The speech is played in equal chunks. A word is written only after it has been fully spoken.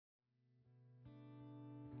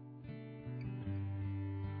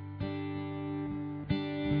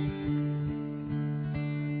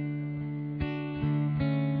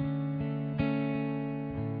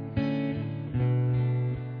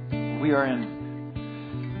we are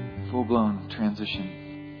in full-blown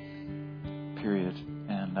transition period,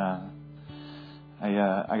 and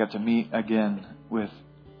I got to meet again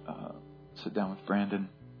sit down with Brandon,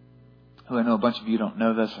 who I know a bunch of you don't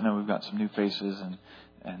know this. I know we've got some new faces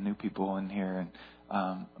and new people in here,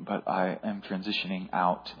 but I am transitioning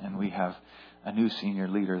out, and we have a new senior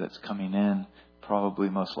leader that's coming in, probably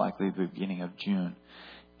most likely the beginning of June.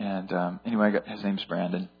 And anyway, his name's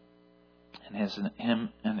Brandon, and him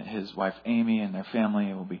and his wife Amy and their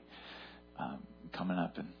family will be coming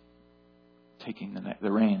up and taking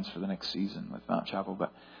the reins for the next season with Mount Chapel.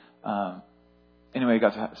 But anyway, I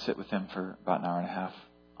got to sit with him for about an hour and a half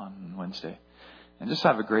on Wednesday, and just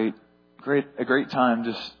have a great time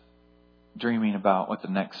just dreaming about what the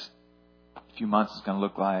next few months is going to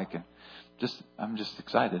look like, and I'm just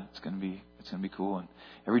excited. It's going to be cool. And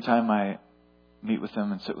every time I meet with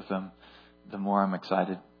him and sit with him, the more I'm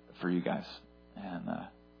excited for you guys and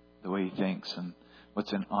the way he thinks and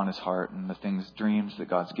what's on his heart and the dreams that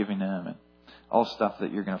God's giving him, and all stuff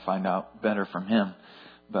that you're going to find out better from him.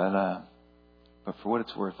 But for what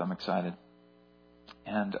it's worth, I'm excited.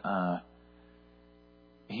 And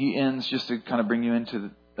he ends, just to kind of bring you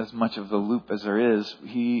into as much of the loop as there is.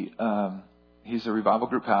 He's a revival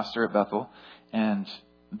group pastor at Bethel, and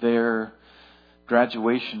their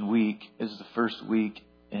graduation week is the first week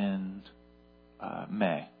in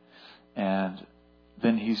May. And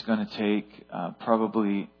then he's going to take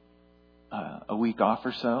probably a week off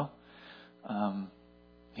or so.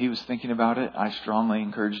 He was thinking about it. I strongly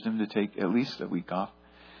encouraged him to take at least a week off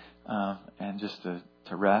and just to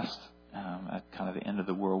rest at kind of the end of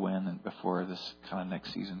the whirlwind and before this kind of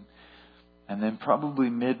next season. And then probably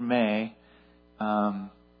mid-May, the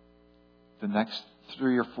next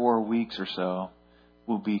 3 or 4 weeks or so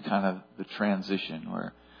will be kind of the transition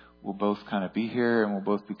where we'll both kind of be here and we'll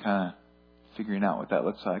both be kind of figuring out what that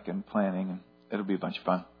looks like and planning, and it'll be a bunch of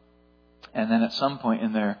fun. And then at some point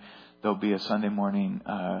in there'll be a Sunday morning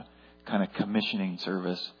kind of commissioning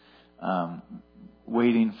service,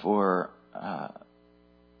 waiting for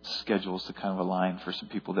schedules to kind of align for some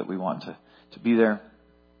people that we want to be there.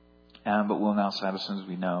 But we'll announce that as soon as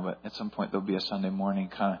we know. But at some point there'll be a Sunday morning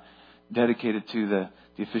kind of dedicated to the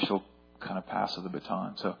official kind of pass of the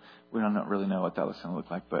baton. So we don't really know what that was going to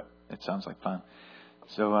look like, but it sounds like fun.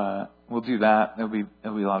 So we'll do that. It'll be a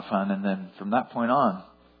lot of fun. And then from that point on,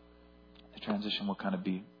 the transition will kind of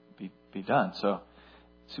be done. So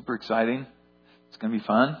super exciting. It's going to be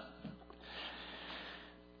fun.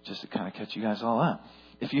 Just to kind of catch you guys all up.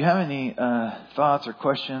 If you have any thoughts or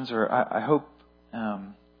questions, or I hope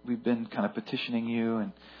we've been kind of petitioning you,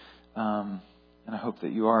 and I hope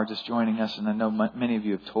that you are just joining us. And I know many of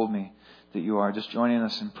you have told me that you are just joining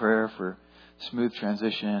us in prayer for smooth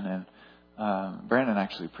transition. And Brandon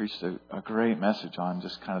actually preached a great message on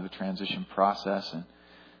just kind of the transition process and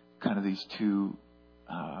kind of these two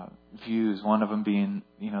views. One of them being,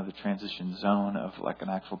 the transition zone of like an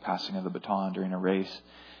actual passing of the baton during a race.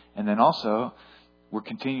 And then also, we're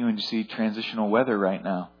continuing to see transitional weather right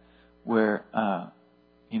now where,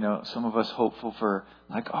 some of us hopeful for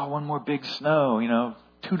like, one more big snow,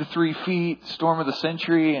 2 to 3 feet, storm of the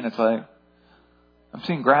century. And it's like, I'm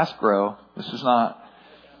seeing grass grow. This is not.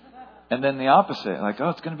 And then the opposite, like,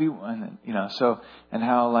 it's going to be, and and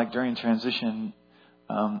how like during transition,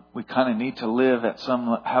 we kind of need to live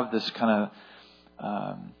have this kind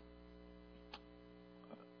of,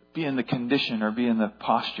 be in the condition or be in the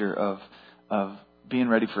posture of being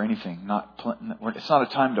ready for anything. It's not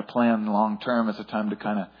a time to plan long term. It's a time to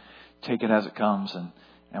kind of take it as it comes and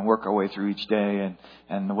work our way through each day.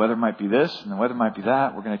 And the weather might be this and the weather might be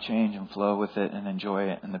that. We're going to change and flow with it and enjoy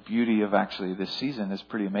it. And the beauty of actually this season is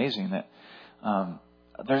pretty amazing. That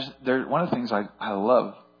there's one of the things I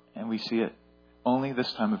love, and we see it only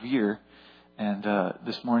this time of year. And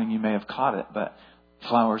this morning you may have caught it, but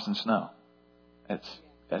flowers and snow.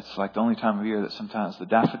 It's like the only time of year that sometimes the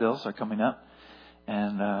daffodils are coming up.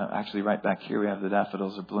 And actually right back here we have the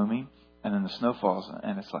daffodils are blooming. And then the snow falls.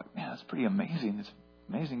 And it's like, man, it's pretty amazing. It's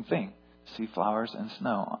an amazing thing to see flowers and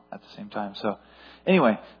snow at the same time. So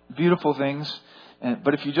anyway, beautiful things.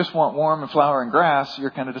 But if you just want warm and flower and grass,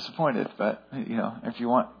 you're kind of disappointed. But, if you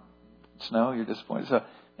want snow, you're disappointed. So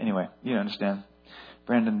anyway, you understand.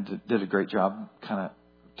 Brandon did a great job kind of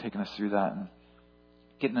taking us through that and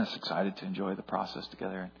getting us excited to enjoy the process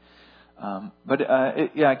together.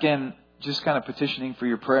 Again, just kind of petitioning for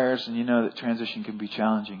your prayers, and that transition can be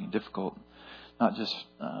challenging and difficult, not just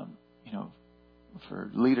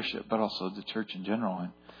for leadership, but also the church in general,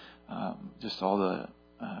 and just all the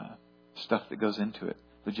stuff that goes into it,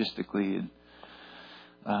 logistically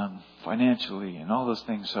and financially, and all those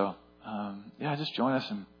things. So just join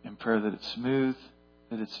us in prayer that it's smooth,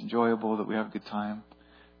 that it's enjoyable, that we have a good time.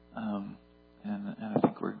 And I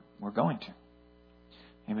think we're going to.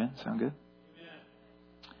 Amen. Sound good?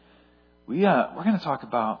 Amen. We're going to talk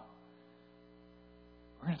about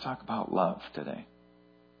love today.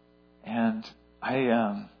 And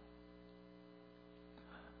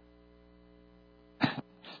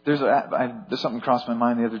there's something crossed my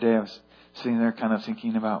mind the other day. I was sitting there kind of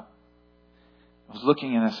thinking about, I was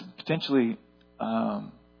looking and I said, potentially,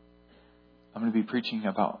 I'm going to be preaching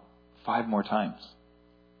about 5 more times,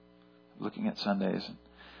 looking at Sundays.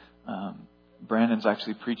 And Brandon's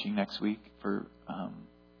actually preaching next week for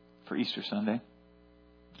Easter Sunday.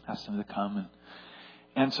 Asked him to come.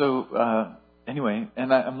 And so, anyway,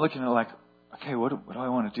 and I'm looking at like, okay, what do I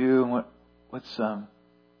want to do? And what's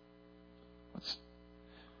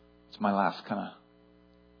my last kind of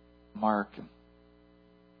mark?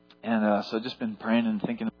 And so just been praying and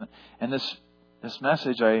thinking. And this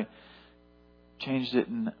message, I changed it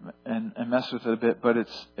and messed with it a bit, but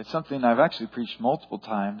it's something I've actually preached multiple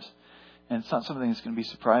times, and it's not something that's going to be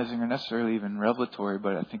surprising or necessarily even revelatory,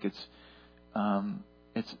 but I think it's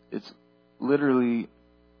literally,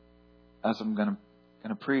 as I'm going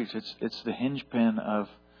to preach, it's the hinge pin of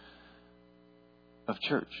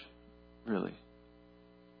church, really.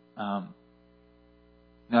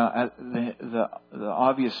 Now, the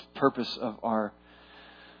obvious purpose of our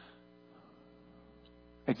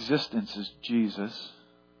existence is Jesus,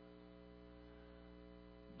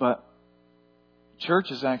 but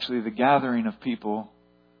church is actually the gathering of people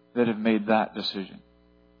that have made that decision,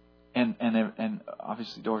 and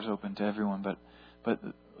obviously doors open to everyone. But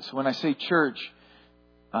so when I say church,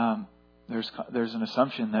 there's an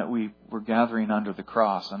assumption that we're gathering under the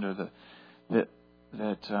cross, under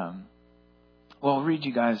well, I'll read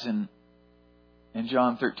you guys in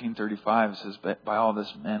John 13:35. It says, "But by all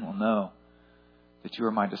this men will know that you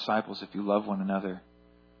are my disciples if you love one another."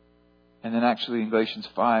 And then actually in Galatians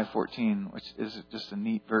 5:14, which is just a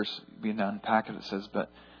neat verse, being to unpack it, it says, "But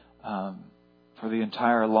for the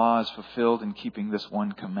entire law is fulfilled in keeping this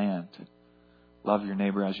one command, to love your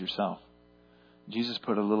neighbor as yourself." Jesus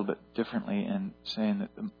put it a little bit differently in saying that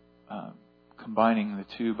combining the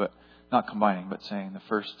two, but not combining, but saying the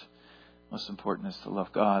first most important is to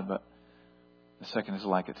love God, but the second is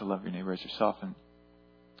like it, to love your neighbor as yourself. And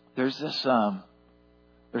there's this,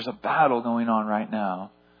 there's a battle going on right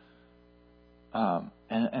now, and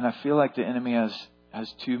I feel like the enemy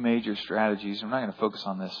has 2 major strategies. I'm not going to focus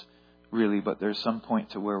on this really, but there's some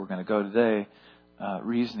point to where we're going to go today,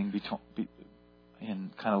 reasoning in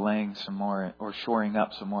kind of laying some more or shoring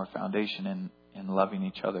up some more foundation in loving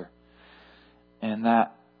each other, and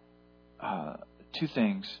that 2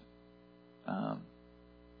 things.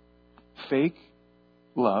 Fake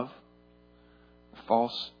love,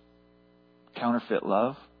 false, counterfeit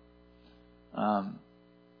love,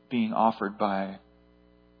 being offered by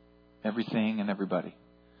everything and everybody.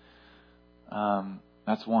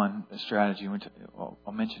 That's one strategy.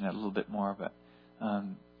 I'll mention it a little bit more, but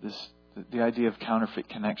the idea of counterfeit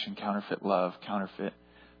connection, counterfeit love, counterfeit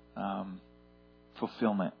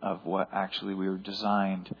fulfillment of what actually we were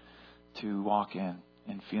designed to walk in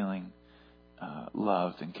feeling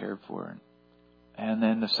loved and cared for. And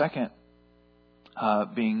then the second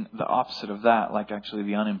being the opposite of that, like actually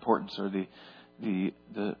the unimportance or the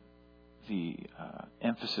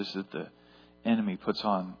emphasis that the enemy puts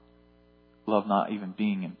on love not even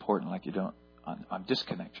being important, like you don't on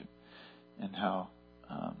disconnection, and how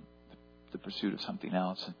the pursuit of something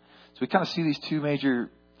else. And so we kind of see these 2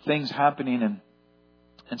 major things happening,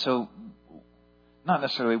 and so not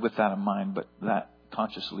necessarily with that in mind, but that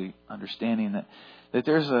consciously understanding that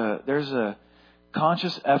there's a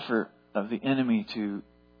conscious effort of the enemy to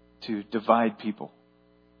divide people,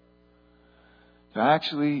 to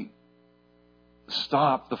actually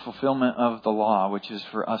stop the fulfillment of the law, which is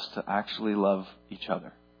for us to actually love each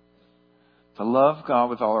other, to love God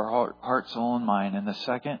with all our heart, soul, and mind, and the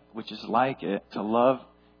second, which is like it, to love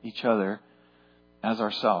each other as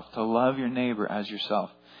ourselves, to love your neighbor as yourself.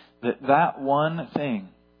 That one thing,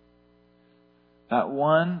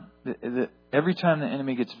 that every time the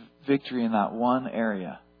enemy gets victory in that one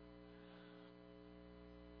area,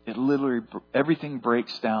 it literally, everything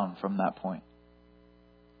breaks down from that point.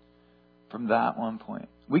 From that one point.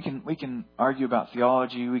 We can argue about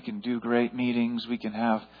theology, we can do great meetings, we can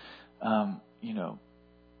have,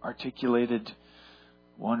 articulated,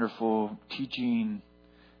 wonderful teaching,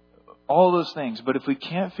 all those things. But if we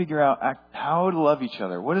can't figure out how to love each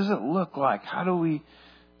other, what does it look like?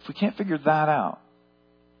 If we can't figure that out,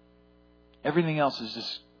 everything else is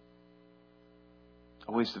just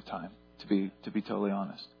a waste of time, to be totally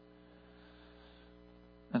honest.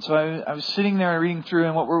 And so I was sitting there reading through,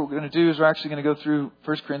 and what we're going to do is we're actually going to go through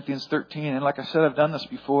 1 Corinthians 13. And like I said, I've done this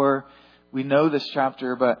before. We know this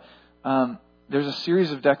chapter, but there's a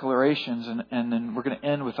series of declarations, and then we're going to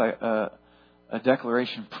end with a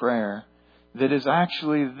declaration prayer that is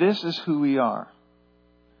actually, this is who we are.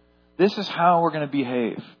 This is how we're going to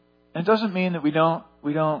behave. And it doesn't mean that we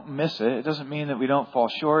don't miss it. It doesn't mean that we don't fall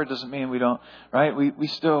short. It doesn't mean we don't, right?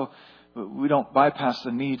 We don't bypass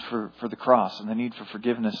the need for the cross and the need for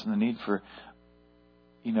forgiveness and the need for,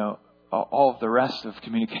 all of the rest of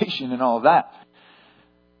communication and all of that.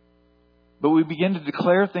 But we begin to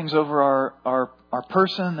declare things over our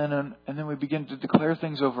person, and then we begin to declare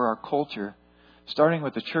things over our culture, starting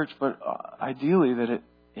with the church, but ideally that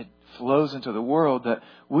it flows into the world, that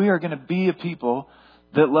we are going to be a people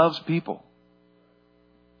that loves people.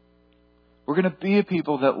 We're going to be a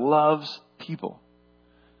people that loves people.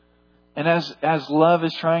 And as love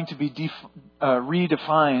is trying to be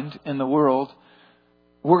redefined in the world,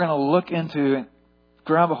 we're going to look into and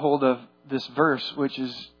grab a hold of this verse, which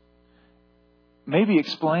maybe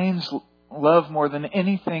explains love more than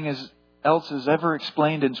anything else is ever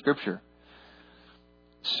explained in Scripture.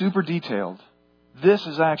 Super detailed. This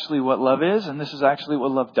is actually what love is, and this is actually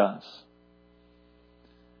what love does.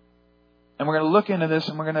 And we're going to look into this,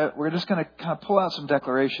 and we're just going to kind of pull out some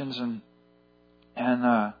declarations and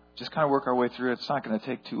just kind of work our way through it. It's not going to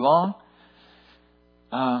take too long.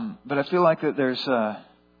 But I feel like that there's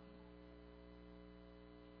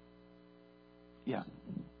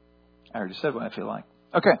I already said what I feel like.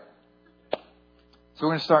 Okay. So we're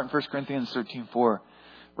going to start in 1 Corinthians 13:4.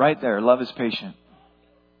 Right there, love is patient.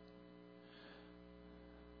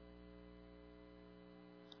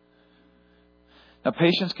 Now,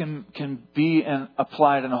 patience can be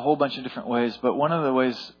applied in a whole bunch of different ways, but one of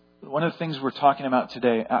the things we're talking about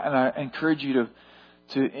today, and I encourage you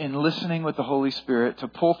to in listening with the Holy Spirit, to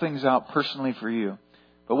pull things out personally for you.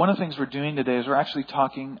 But one of the things we're doing today is we're actually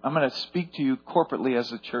talking, I'm going to speak to you corporately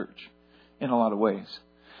as a church in a lot of ways.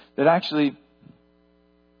 That actually,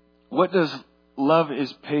 what does love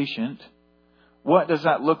is patient? What does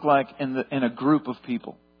that look like in a group of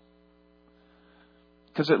people?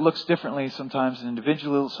 Because it looks differently sometimes in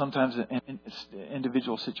individuals, sometimes in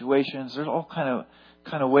individual situations. There's all kind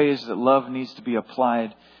of ways that love needs to be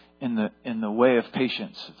applied in the way of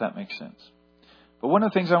patience, if that makes sense. But one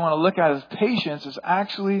of the things I want to look at is patience is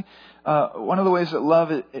actually one of the ways that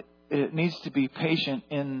love it needs to be patient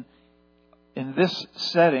in this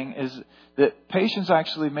setting is that patience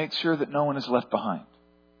actually makes sure that no one is left behind.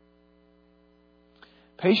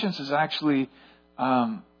 Patience is actually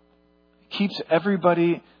keeps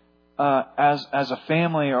everybody as a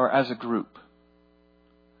family or as a group.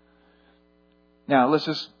 Now, let's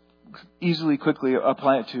just quickly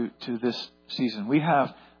apply it to this season. We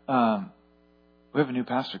have a new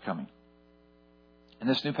pastor coming. And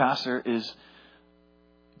this new pastor is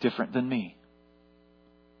different than me.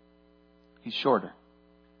 He's shorter.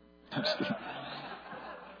 I'm just kidding.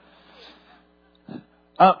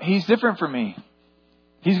 He's different from me.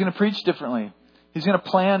 He's going to preach differently. He's going to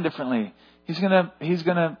plan differently. He's going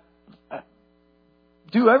to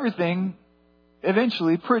do everything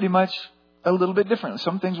eventually pretty much a little bit different.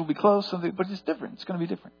 Some things will be close, but it's different. It's going to be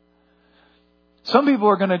different. Some people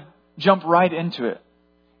are going to jump right into it,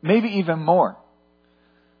 maybe even more.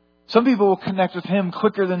 Some people will connect with him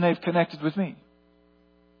quicker than they've connected with me.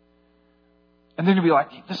 And they're going to be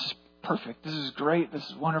like, this is perfect. This is great. This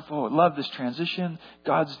is wonderful. I love this transition.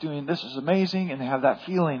 God's doing this is amazing. And they have that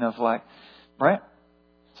feeling of like, right?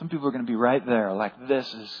 Some people are going to be right there. Like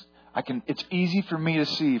it's easy for me to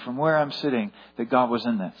see from where I'm sitting that God was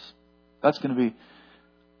in this. That's going to be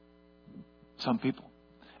some people.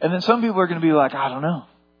 And then some people are going to be like, I don't know.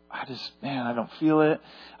 I don't feel it.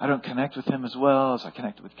 I don't connect with him as well as I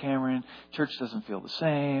connected with Cameron. Church doesn't feel the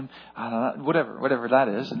same. I don't know. Whatever that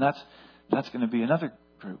is. And that's going to be another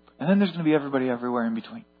group. And then there's going to be everybody everywhere in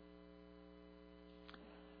between.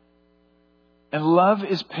 And love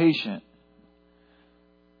is patient.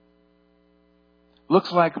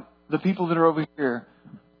 Looks like the people that are over here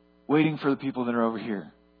waiting for the people that are over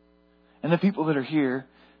here. And the people that are here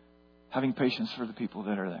having patience for the people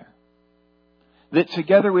that are there. That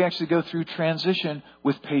together we actually go through transition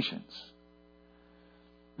with patience.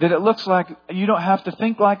 That it looks like you don't have to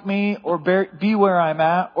think like me or be where I'm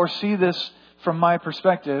at or see this from my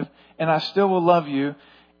perspective, and I still will love you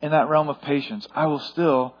in that realm of patience. I will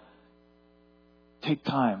still take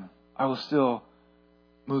time. I will still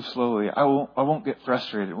move slowly. I won't get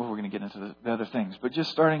frustrated. Well, we're going to get into the other things, but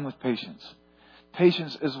just starting with patience.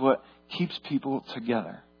 Patience is what keeps people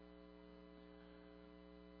together.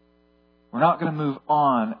 We're not going to move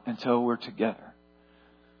on until we're together.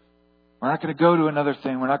 We're not going to go to another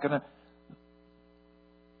thing. We're going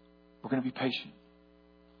to be patient.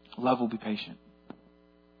 Love will be patient.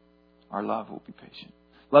 Our love will be patient.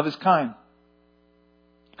 Love is kind.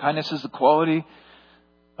 Kindness is the quality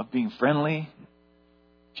of being friendly,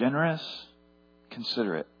 generous,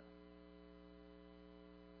 considerate.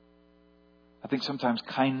 I think sometimes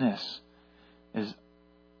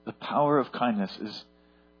the power of kindness is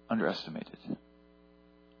underestimated.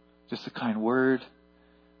 Just a kind word,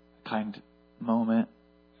 a kind moment.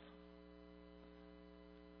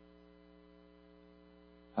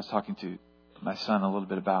 I was talking to my son a little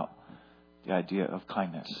bit about the idea of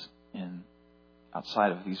kindness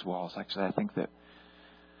outside of these walls. Actually, I think that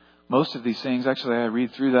most of these things, actually, I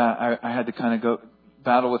read through that, I had to kind of go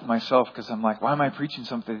battle with myself because I'm like, why am I preaching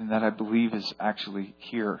something that I believe is actually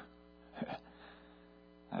here?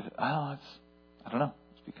 I don't know.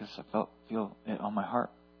 It's because I feel it on my heart.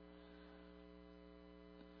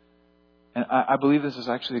 And I believe this is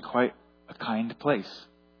actually quite a kind place.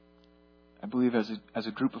 I believe as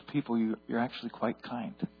a group of people, you're actually quite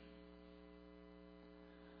kind.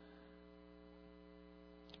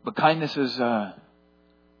 But kindness is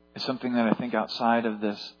something that I think outside of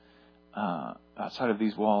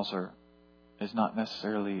these walls is not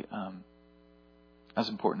necessarily as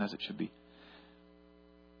important as it should be.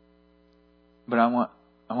 But I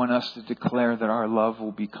want us to declare that our love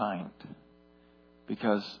will be kind,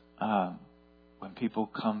 because when people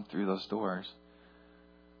come through those doors,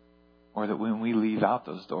 or that when we leave out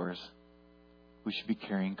those doors, we should be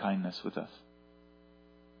carrying kindness with us.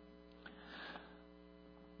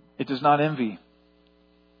 It does not envy.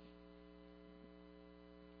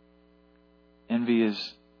 Envy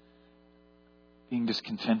is being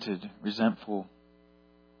discontented, resentful.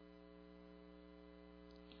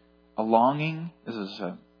 A longing, this is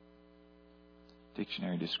a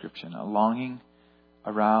dictionary description, a longing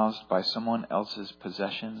aroused by someone else's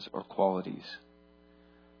possessions or qualities.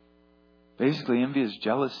 Basically, envy is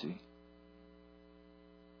jealousy.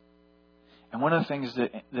 And one of the things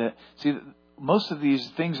that most of these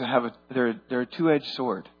things they're a two-edged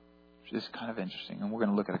sword, which is kind of interesting. And we're going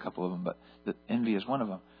to look at a couple of them, but the envy is one of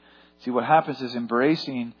them. See, what happens is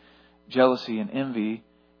embracing jealousy and envy,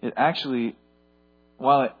 it actually,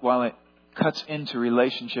 while it cuts into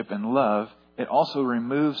relationship and love, it also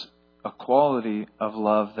removes a quality of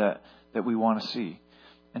love that we want to see.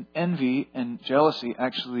 And envy and jealousy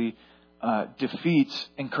actually defeats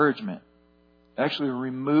encouragement. It actually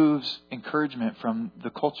removes encouragement from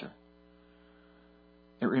the culture.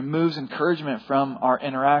 It removes encouragement from our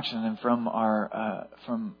interaction and from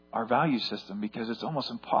our value system, because it's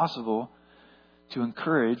almost impossible to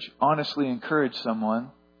honestly encourage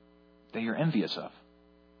someone that you're envious of.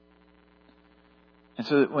 And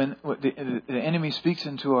so that when the enemy speaks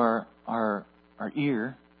into our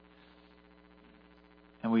ear,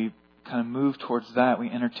 and we kind of move towards that, we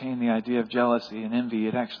entertain the idea of jealousy and envy,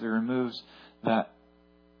 it actually removes that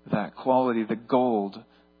quality, the gold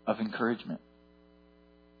of encouragement.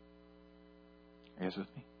 Are you guys with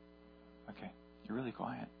me? Okay. You're really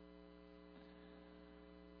quiet.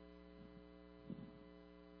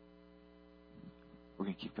 We're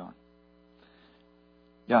going to keep going.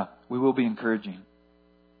 Yeah, we will be encouraging.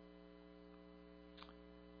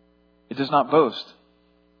 It does not boast.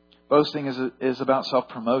 Boasting is about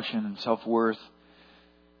self-promotion and self-worth,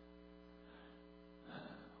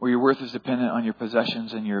 where your worth is dependent on your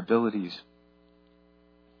possessions and your abilities.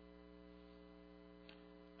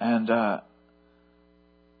 And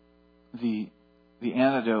the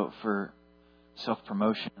antidote for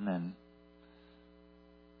self-promotion and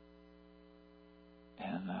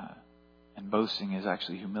boasting is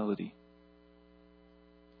actually humility.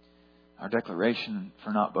 Our declaration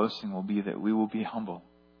for not boasting will be that we will be humble.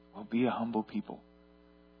 We'll be a humble people.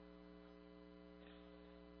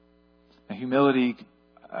 Now, humility,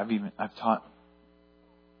 I've taught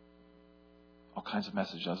all kinds of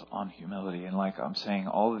messages on humility, and like I'm saying,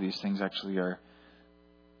 all of these things actually are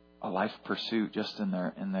a life pursuit just in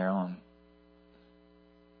their own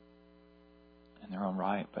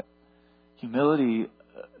right. But humility,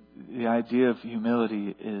 the idea of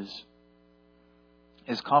humility is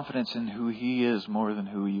confidence in who He is more than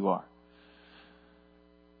who you are.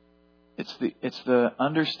 It's the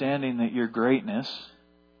understanding that your greatness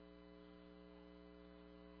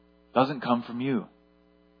doesn't come from you.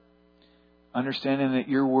 Understanding that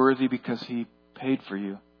you're worthy because He paid for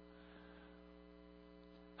you.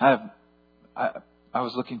 I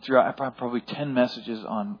was looking through, I have probably 10 messages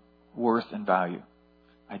on worth and value,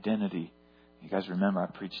 identity. You guys remember I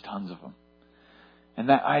preached tons of them. And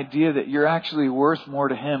that idea that you're actually worth more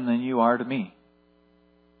to Him than you are to me.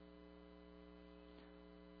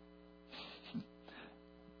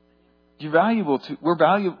 You're valuable to, we're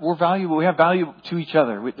valuable. We have value to each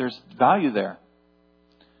other. There's value there.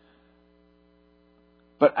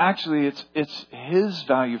 But actually, it's His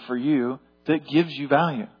value for you that gives you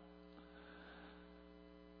value.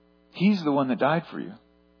 He's the one that died for you.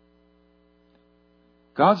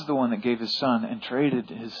 God's the one that gave His Son and traded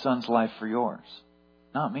His Son's life for yours.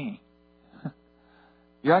 Not me.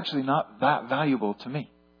 You're actually not that valuable to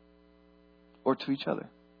me or to each other.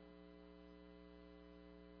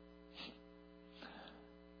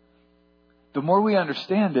 The more we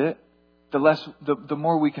understand it, the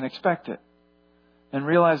more we can expect it. And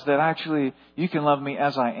realize that actually you can love me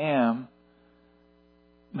as I am,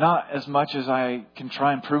 not as much as I can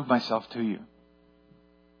try and prove myself to you.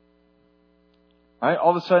 Right?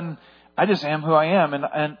 All of a sudden, I just am who I am.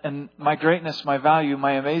 And my greatness, my value,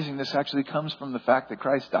 my amazingness actually comes from the fact that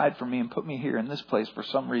Christ died for me and put me here in this place for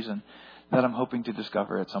some reason that I'm hoping to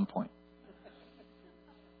discover at some point.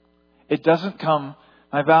 It doesn't come,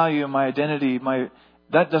 my value, my identity,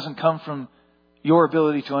 that doesn't come from your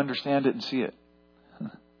ability to understand it and see it.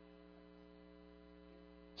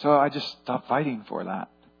 So I just stopped fighting for that.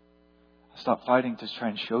 I stopped fighting to try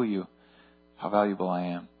and show you how valuable I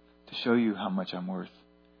am, to show you how much I'm worth.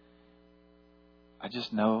 I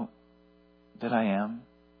just know that I am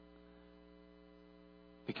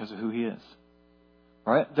because of who He is.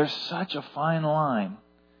 Right? There's such a fine line.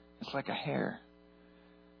 It's like a hair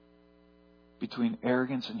between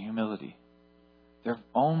arrogance and humility. They're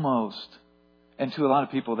almost, and to a lot of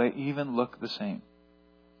people, they even look the same.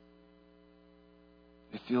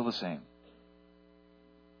 They feel the same.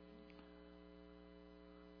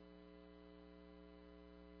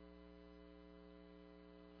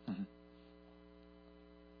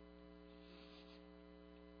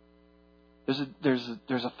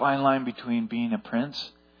 There's a fine line between being a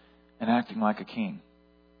prince and acting like a king.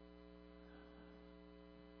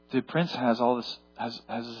 The prince has all this has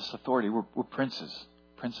this authority. We're princes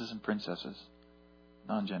and princesses,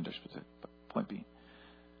 non-gender specific. Point being.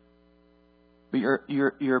 But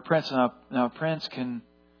you're a prince. Now a prince can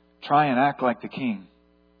try and act like the king.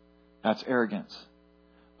 That's arrogance.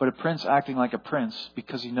 But a prince acting like a prince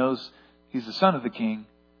because he knows he's the son of the king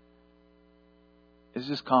is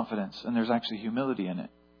just confidence. And there's actually humility in it.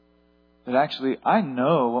 That actually I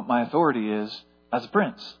know what my authority is as a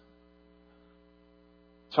prince.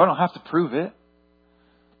 So I don't have to prove it.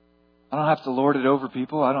 I don't have to lord it over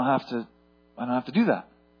people. I don't have to do that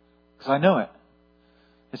because I know it.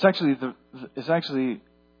 It's actually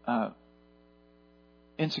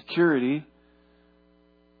insecurity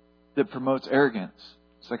that promotes arrogance.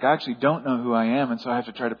 It's like I actually don't know who I am, and so I have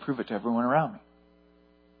to try to prove it to everyone around me.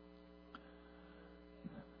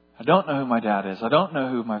 I don't know who my dad is. I don't know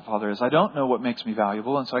who my father is. I don't know what makes me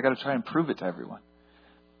valuable, and so I got to try and prove it to everyone.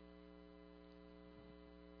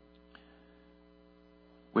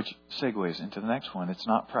 Which segues into the next one. It's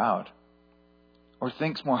not proud or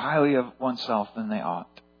thinks more highly of oneself than they ought.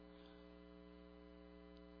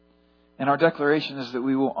 And our declaration is that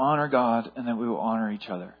we will honor God and that we will honor each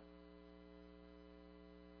other.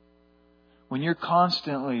 When you're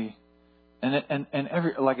constantly, and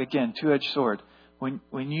every, like again, two-edged sword,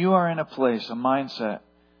 when you are in a place, a mindset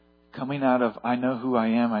coming out of, I know who I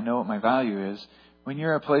am, I know what my value is, when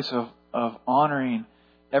you're in a place of honoring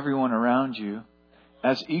everyone around you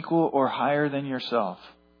as equal or higher than yourself,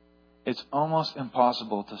 it's almost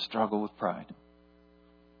impossible to struggle with pride.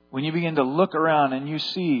 When you begin to look around and you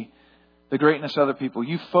see the greatness of other people,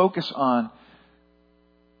 you focus on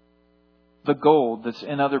the gold that's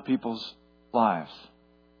in other people's lives.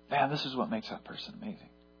 Man, this is what makes that person amazing.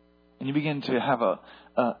 And you begin to have a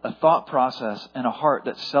thought process and a heart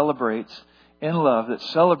that celebrates in love, that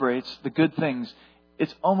celebrates the good things.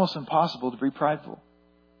 It's almost impossible to be prideful.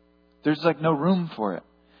 There's like no room for it.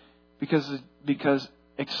 Because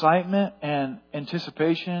excitement and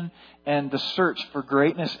anticipation and the search for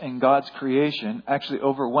greatness in God's creation actually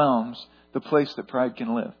overwhelms the place that pride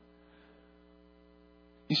can live.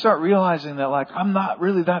 You start realizing that like, I'm not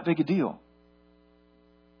really that big a deal.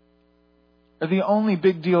 Or the only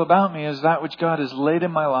big deal about me is that which God has laid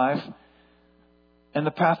in my life and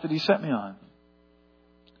the path that He set me on.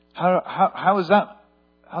 How is that?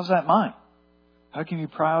 How's that mine? How can you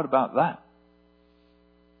be proud about that?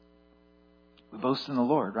 We boast in the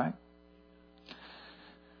Lord, right?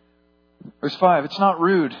 Verse 5, it's not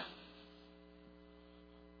rude.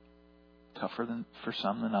 Tougher for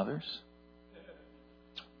some than others.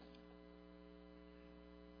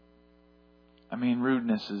 I mean,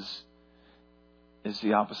 rudeness is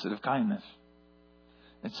the opposite of kindness.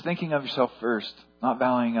 It's thinking of yourself first, not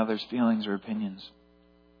valuing others' feelings or opinions.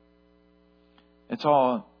 That's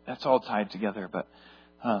all tied together. But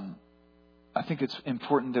I think it's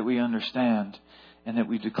important that we understand and that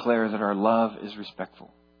we declare that our love is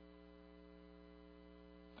respectful.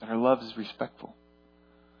 That our love is respectful.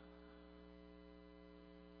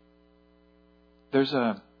 There's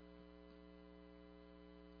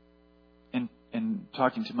in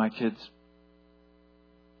talking to my kids,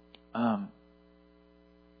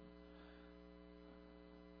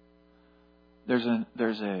 there's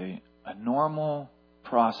a normal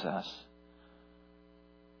process.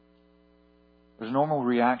 There's a normal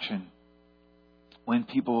reaction when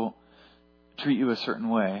people treat you a certain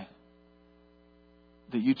way,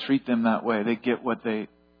 that you treat them that way. They get what they,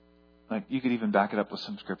 like, you could even back it up with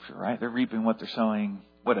some scripture, right? They're reaping what they're sowing,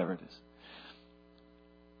 whatever it is.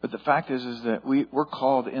 But the fact is that we're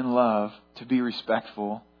called in love to be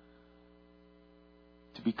respectful,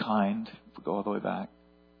 to be kind, if we go all the way back,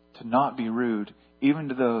 to not be rude, even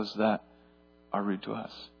to those that are rude to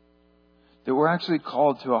us. That we're actually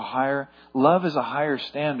called to a higher, love is a higher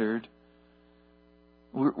standard.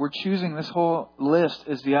 We're choosing, this whole list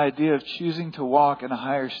is the idea of choosing to walk in a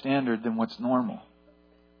higher standard than what's normal.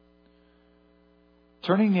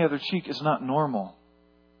 Turning the other cheek is not normal.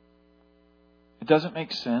 It doesn't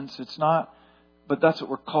make sense. It's not, but that's what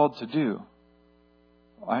we're called to do.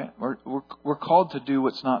 Right? We're called to do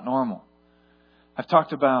what's not normal. I've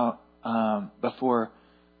talked about before,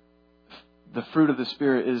 the fruit of the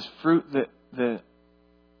Spirit is fruit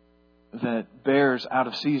that bears out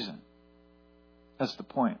of season. That's the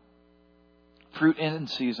point. Fruit in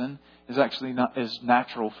season is actually is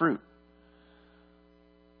natural fruit.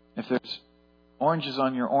 If there's oranges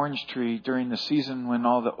on your orange tree during the season when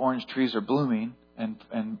all the orange trees are blooming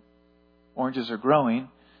and oranges are growing,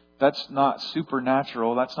 that's not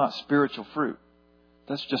supernatural. That's not spiritual fruit.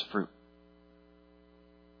 That's just fruit.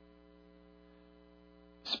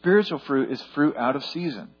 Spiritual fruit is fruit out of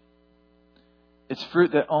season. It's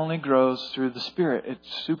fruit that only grows through the Spirit.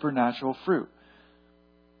 It's supernatural fruit.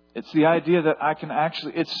 It's the idea that I can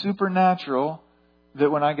actually, it's supernatural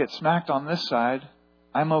that when I get smacked on this side,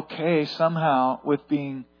 I'm okay somehow with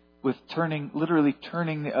literally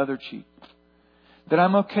turning the other cheek. That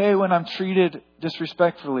I'm okay when I'm treated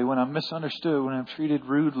disrespectfully, when I'm misunderstood, when I'm treated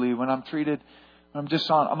rudely, when I'm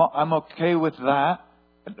dishonest. I'm okay with that.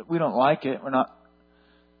 We don't like it.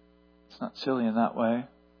 It's not silly in that way.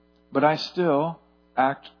 But I still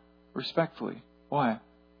act respectfully. Why?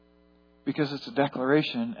 Because it's a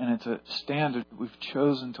declaration and it's a standard we've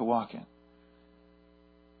chosen to walk in.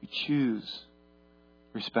 We choose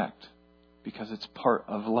respect because it's part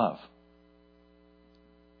of love.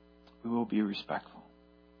 We will be respectful.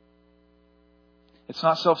 It's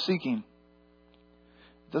not self-seeking.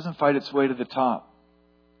 It doesn't fight its way to the top.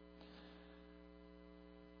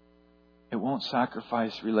 It won't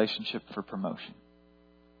sacrifice relationship for promotion.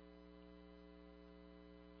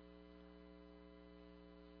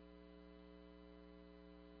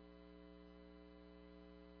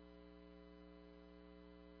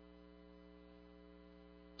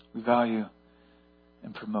 We value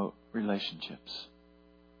and promote relationships.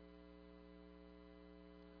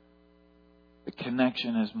 The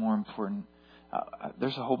connection is more important.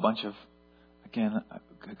 There's a whole bunch of, again, I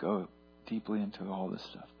could go deeply into all this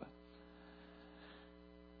stuff, but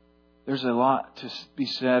there's a lot to be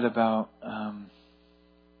said about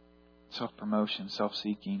self-promotion,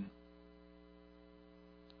 self-seeking.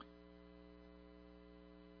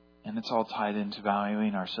 And it's all tied into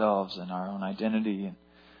valuing ourselves and our own identity.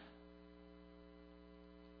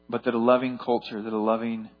 But that a loving culture, that a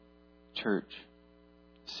loving church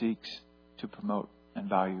seeks to promote and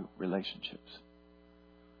value relationships.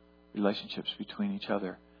 Relationships between each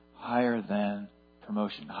other. Higher than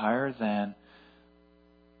promotion. Higher than...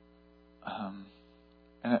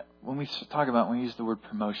 and when we use the word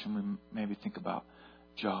promotion, we maybe think about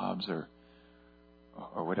jobs or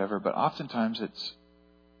whatever. But oftentimes it's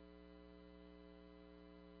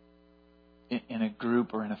in a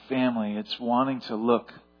group or in a family, it's wanting to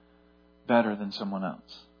look better than someone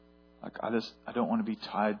else. Like I don't want to be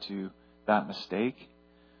tied to that mistake.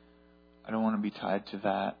 I don't want to be tied to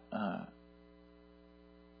that,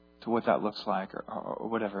 to what that looks like or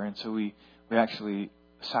whatever. And so we actually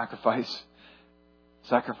sacrifice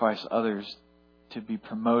others to be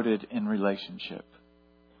promoted in relationship.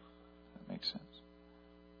 That makes sense.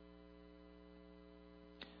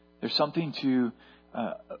 There's something to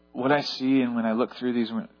what I see, and when I look through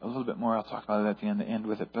these a little bit more, I'll talk about it at the end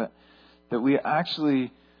with it, but that we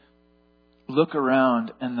actually look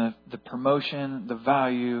around and the promotion, the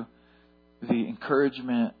value, the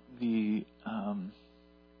encouragement, the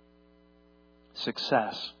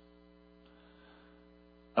success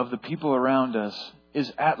of the people around us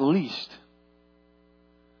is at least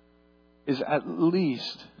is at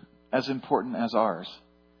least as important as ours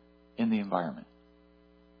in the environment,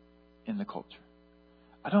 in the culture.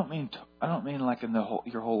 I don't mean like in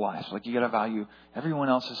your whole life. Like you got to value everyone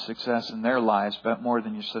else's success in their lives, but more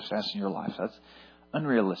than your success in your life. That's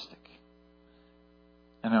unrealistic.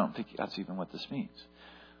 And I don't think that's even what this means.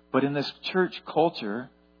 But in this church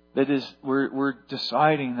culture, that is, we're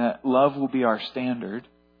deciding that love will be our standard.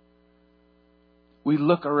 We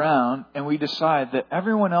look around and we decide that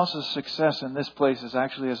everyone else's success in this place is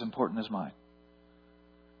actually as important as mine.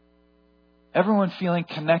 Everyone feeling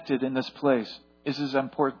connected in this place is as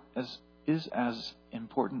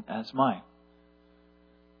important as mine.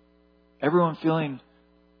 Everyone feeling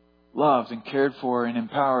loved and cared for and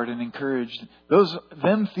empowered and encouraged,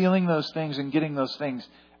 them feeling those things and getting those things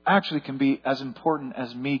actually can be as important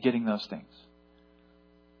as me getting those things.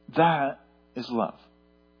 That is love.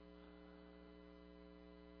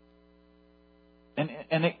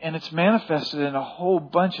 And it's manifested in a whole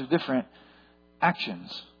bunch of different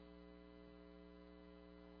actions.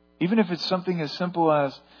 Even if it's something as simple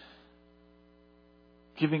as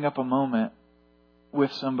giving up a moment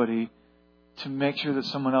with somebody to make sure that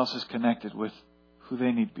someone else is connected with who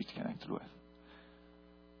they need to be connected with.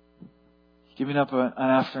 Giving up an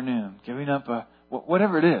afternoon, giving up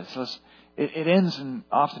whatever it is. It ends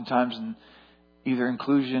oftentimes in either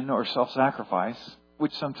inclusion or self-sacrifice,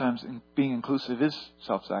 which sometimes being inclusive is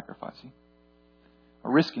self-sacrificing.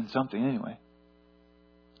 Or risking something anyway.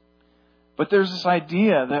 But there's this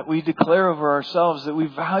idea that we declare over ourselves that we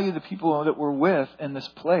value the people that we're with in this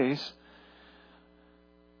place.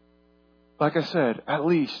 Like I said, at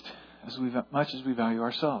least as much as we value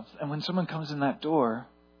ourselves. And when someone comes in that door,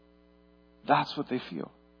 that's what they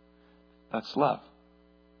feel. That's love.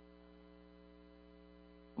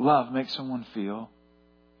 Love makes someone feel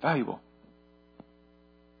valuable.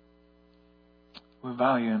 We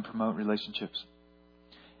value and promote relationships.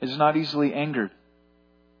 It is not easily angered.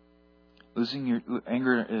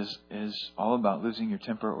 Anger is all about losing your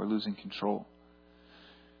temper or losing control.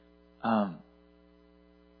 We're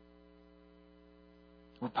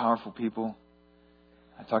powerful people.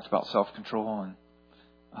 I talked about self-control and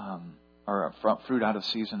or fruit out of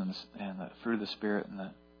season and the fruit of the Spirit and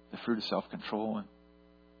the fruit of self-control.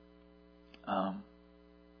 And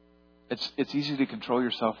it's easy to control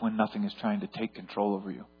yourself when nothing is trying to take control over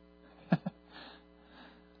you.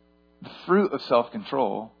 The fruit of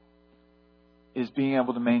self-control is being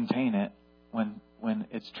able to maintain it when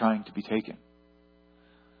it's trying to be taken.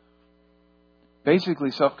 Basically,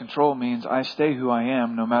 self-control means I stay who I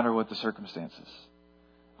am no matter what the circumstances.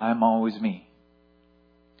 I'm always me.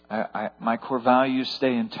 My core values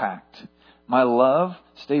stay intact. My love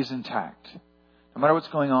stays intact. No matter what's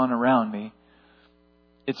going on around me,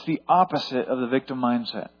 it's the opposite of the victim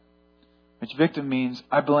mindset. Which victim means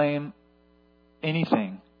I blame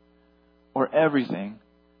anything or everything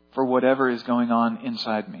for whatever is going on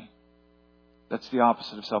inside me. That's the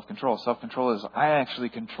opposite of self-control. Self-control is I actually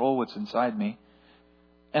control what's inside me.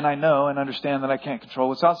 And I know and understand that I can't control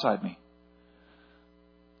what's outside me.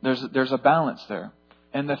 There's a balance there.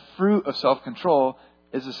 And the fruit of self-control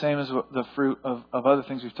is the same as the fruit of other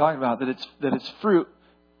things we've talked about. That it's fruit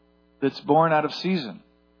that's born out of season.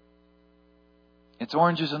 It's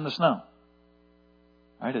oranges in the snow.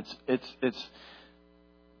 Right? It's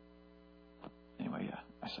anyway, yeah,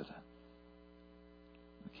 I said that.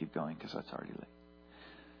 I'll keep going because that's already late.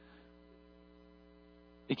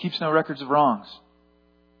 It keeps no records of wrongs.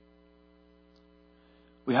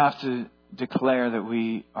 We have to declare that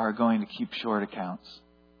we are going to keep short accounts.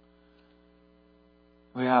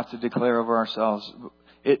 We have to declare over ourselves.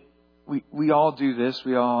 We all do this.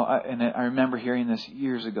 And I remember hearing this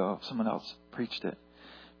years ago. Someone else preached it.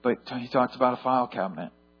 But he talked about a file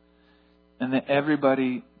cabinet. And that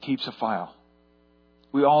everybody keeps a file.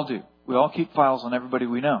 We all do. We all keep files on everybody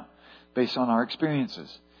we know based on our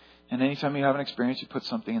experiences. And anytime you have an experience, you put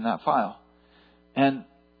something in that file. And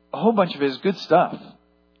a whole bunch of it is good stuff.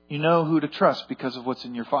 You know who to trust because of what's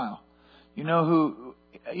in your file. You know who,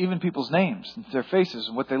 even people's names, and their faces,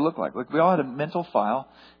 and what they look like. Like we all had a mental file.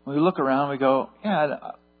 When we look around, we go,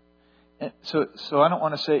 yeah. So I don't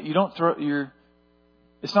want to say, you don't throw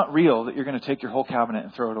it's not real that you're going to take your whole cabinet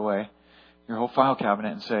and throw it away. Your whole file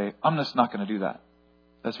cabinet and say, I'm just not going to do that.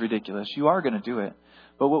 That's ridiculous. You are going to do it.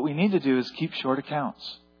 But what we need to do is keep short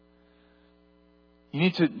accounts. You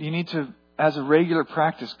need to, as a regular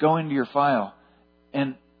practice, go into your file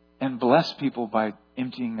and bless people by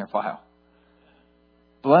emptying their file.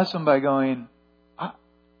 Bless them by going,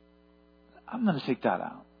 I'm going to take that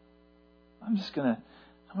out. I'm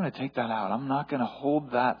going to take that out. I'm not going to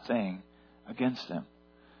hold that thing against them.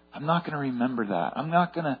 I'm not going to remember that. I'm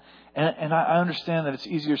not going to, and I understand that it's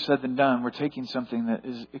easier said than done. We're taking something that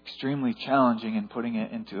is extremely challenging and putting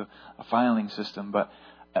it into a filing system. But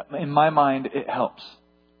in my mind, it helps.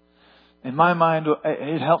 In my mind,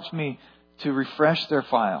 it helps me to refresh their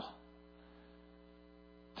file.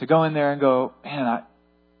 To go in there and go, man,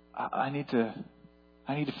 I need to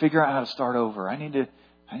figure out how to start over. I need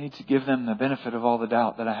to give them the benefit of all the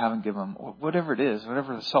doubt that I haven't given them. Or whatever it is,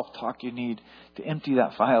 whatever the self-talk you need to empty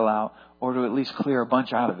that file out or to at least clear a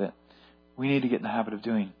bunch out of it, we need to get in the habit of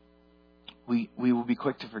doing. We will be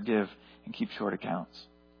quick to forgive and keep short accounts.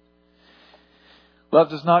 Love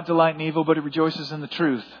does not delight in evil, but it rejoices in the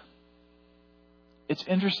truth. It's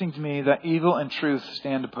interesting to me that evil and truth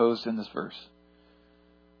stand opposed in this verse.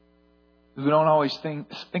 We don't always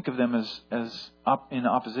think of them as in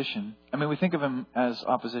opposition. I mean, we think of them as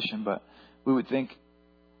opposition, but we would think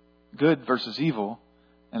good versus evil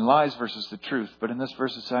and lies versus the truth. But in this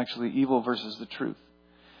verse, it's actually evil versus the truth.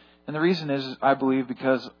 And the reason is, I believe,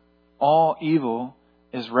 because all evil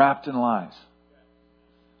is wrapped in lies.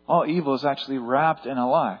 All evil is actually wrapped in a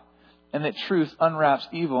lie. And that truth unwraps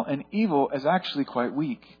evil. And evil is actually quite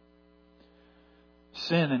weak.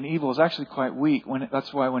 Sin and evil is actually quite weak.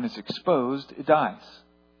 That's why when it's exposed, it dies.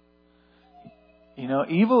 You know,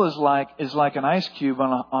 evil is like an ice cube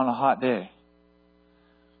on a hot day.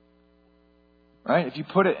 Right? If you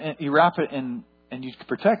put it in, you wrap it in and you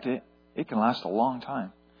protect it, it can last a long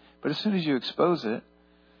time. But as soon as you expose it,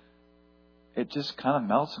 it just kind of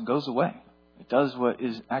melts and goes away. It does what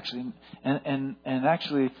is actually, and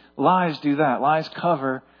actually lies do that. Lies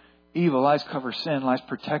cover evil, lies cover sin, lies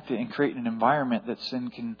protect it and create an environment that sin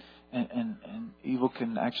can and evil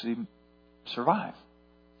can actually survive,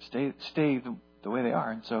 stay the way they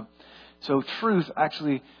are. And so truth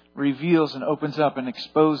actually reveals and opens up and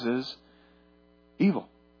exposes evil,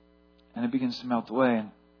 and it begins to melt away.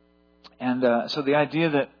 And so the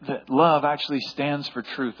idea that love actually stands for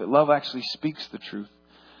truth, that love actually speaks the truth,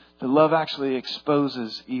 that love actually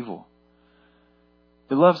exposes evil,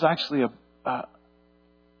 that love's actually a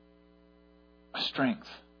strength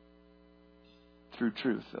through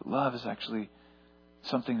truth. That love is actually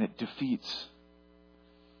something that defeats.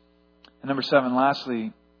 And number 7,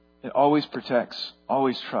 lastly, it always protects,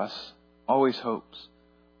 always trusts, always hopes,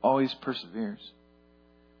 always perseveres.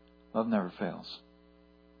 Love never fails.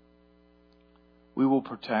 We will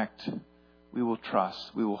protect, we will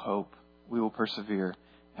trust, we will hope, we will persevere,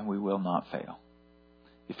 and we will not fail.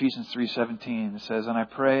 Ephesians 3:17, it says, and I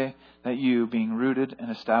pray that you, being rooted and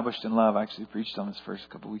established in love, I actually preached on this verse a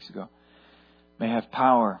couple of weeks ago, may have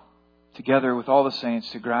power, together with all the saints,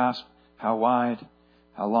 to grasp how wide,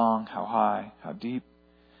 how long, how high, how deep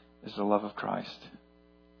is the love of Christ.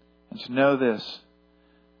 And to know this,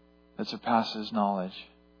 that surpasses knowledge,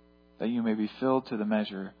 that you may be filled to the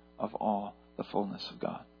measure of all the fullness of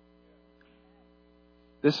God.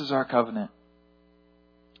 This is our covenant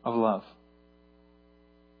of love.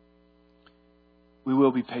 We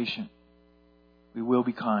will be patient. We will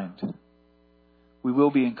be kind. We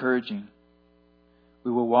will be encouraging.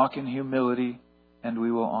 We will walk in humility and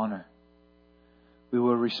we will honor. We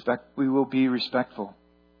will be respectful.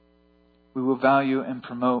 We will value and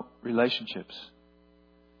promote relationships.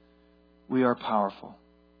 We are powerful.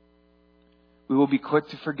 We will be quick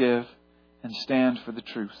to forgive and stand for the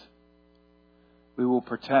truth. We will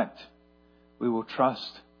protect. We will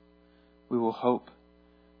trust. We will hope.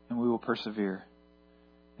 And we will persevere.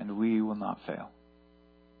 And we will not fail.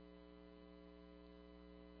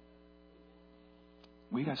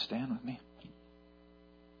 Will you guys stand with me?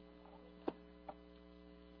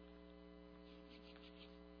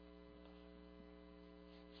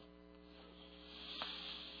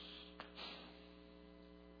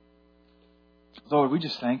 Lord, we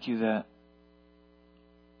just thank you that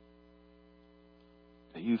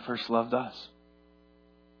you first loved us.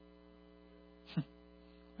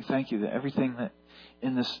 We thank you that everything that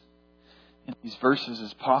in these verses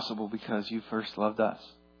is possible because you first loved us.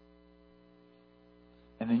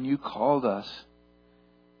 And then you called us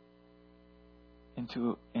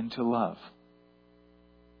into love.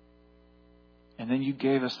 And then you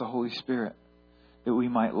gave us the Holy Spirit that we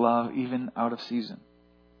might love even out of season.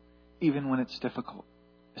 Even when it's difficult.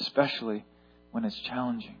 Especially when it's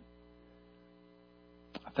challenging.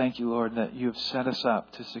 I thank you, Lord, that you have set us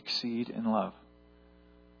up to succeed in love.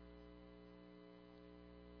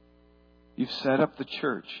 You've set up the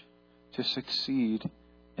church to succeed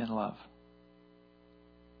in love,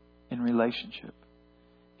 in relationship,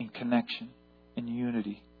 in connection, in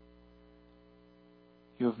unity.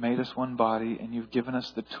 You have made us one body and you've given us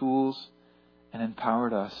the tools and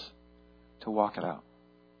empowered us to walk it out.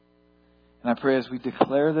 And I pray as we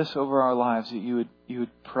declare this over our lives that you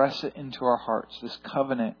would press it into our hearts, this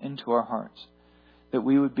covenant into our hearts, that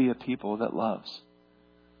we would be a people that love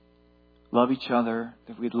each other,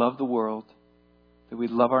 that we'd love the world, that we'd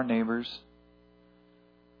love our neighbors,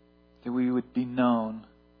 that we would be known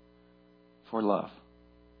for love.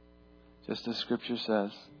 Just as Scripture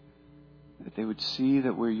says, that they would see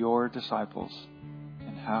that we're your disciples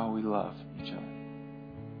and how we love each other.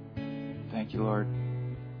 Thank you, Lord.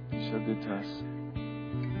 You're so good to us.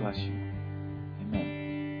 Bless you.